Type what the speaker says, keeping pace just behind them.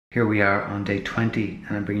Here we are on day 20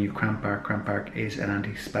 and I'm bringing you Cramp bark. Cramp bark is an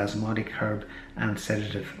antispasmodic herb and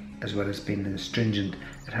sedative, as well as being an astringent.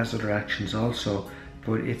 It has other actions also,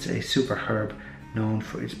 but it's a super herb known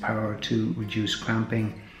for its power to reduce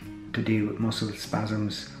cramping, to deal with muscle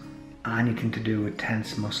spasms, anything to do with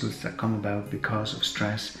tense muscles that come about because of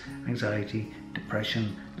stress, anxiety,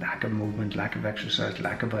 depression, lack of movement, lack of exercise,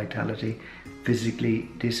 lack of vitality. Physically,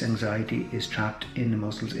 this anxiety is trapped in the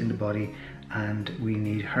muscles in the body, and we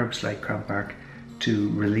need herbs like Cramp bark to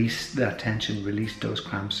release that tension, release those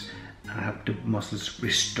cramps, and have the muscles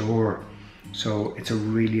restore. So it's a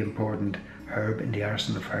really important herb in the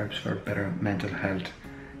arsenal of herbs for better mental health.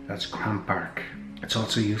 That's Cramp bark. It's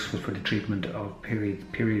also useful for the treatment of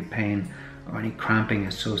period pain or any cramping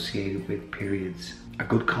associated with periods. A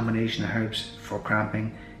good combination of herbs for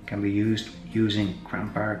cramping can be used using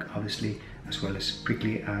Cramp bark, obviously, as well as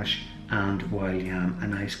prickly ash and wild yam, a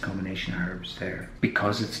nice combination of herbs there.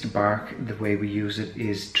 Because it's the bark, the way we use it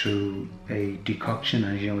is through a decoction.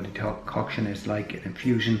 As you know, the decoction is like an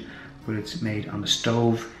infusion, but it's made on the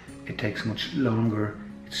stove. It takes much longer.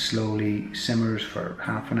 It slowly simmers for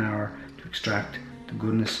half an hour to extract the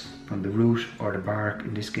goodness from the root or the bark,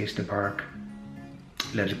 in this case the bark.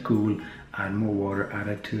 Let it cool, add more water, add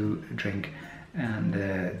it to a drink, and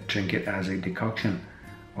drink it as a decoction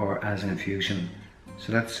or as an infusion.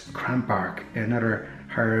 So that's Cramp bark, another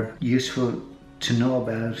herb useful to know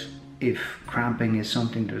about if cramping is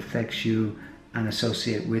something that affects you and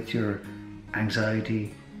associate with your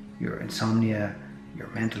anxiety, your insomnia, your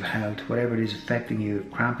mental health, whatever it is affecting you.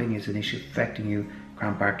 If cramping is an issue affecting you,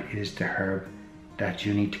 Cramp bark is the herb that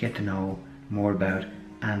you need to get to know more about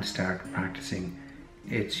and start practicing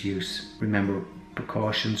its use. Remember,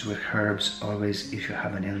 precautions with herbs always: if you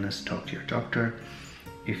have an illness, talk to your doctor.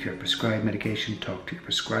 If you're prescribed medication, talk to your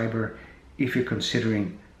prescriber. If you're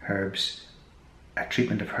considering herbs, a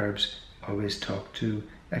treatment of herbs, always talk to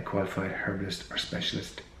a qualified herbalist or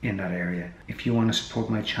specialist in that area. If you want to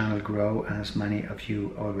support my channel grow, as many of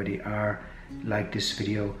you already are, like this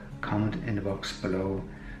video, comment in the box below,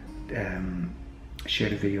 share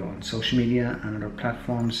the video on social media and other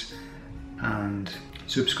platforms, and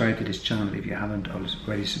subscribe to this channel if you haven't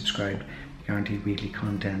already subscribed. Guaranteed weekly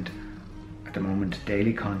content. At the moment,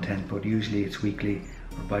 daily content, but usually it's weekly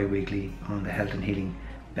or bi-weekly, on the health and healing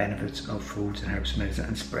benefits of foods and herbs medicine,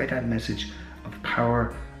 and spread that message of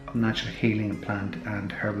power of natural healing, plant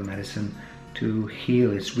and herbal medicine to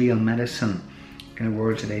heal. It's real medicine in a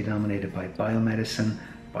world today dominated by biomedicine,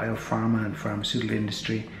 biopharma and pharmaceutical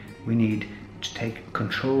industry. We need to take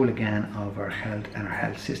control again of our health and our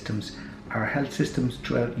health systems. Our health systems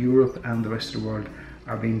throughout Europe and the rest of the world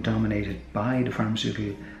are being dominated by the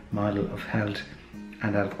pharmaceutical model of health,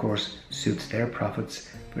 and that of course suits their profits,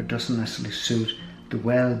 but it doesn't necessarily suit the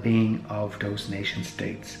well-being of those nation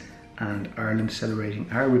states. And Ireland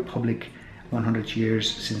celebrating our republic, 100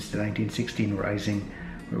 years since the 1916 Rising,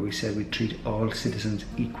 where we said we treat all citizens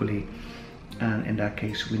equally, and in that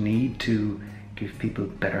case we need to give people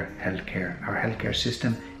better healthcare. Our healthcare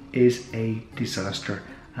system is a disaster,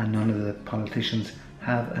 and none of the politicians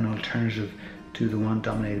have an alternative to the one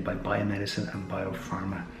dominated by biomedicine and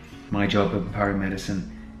biopharma. My job of empowering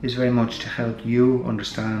medicine is very much to help you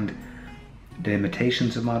understand the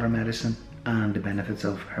limitations of modern medicine and the benefits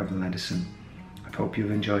of herbal medicine. I hope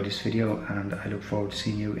you've enjoyed this video, and I look forward to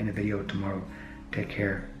seeing you in a video tomorrow. Take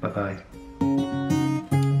care. Bye bye.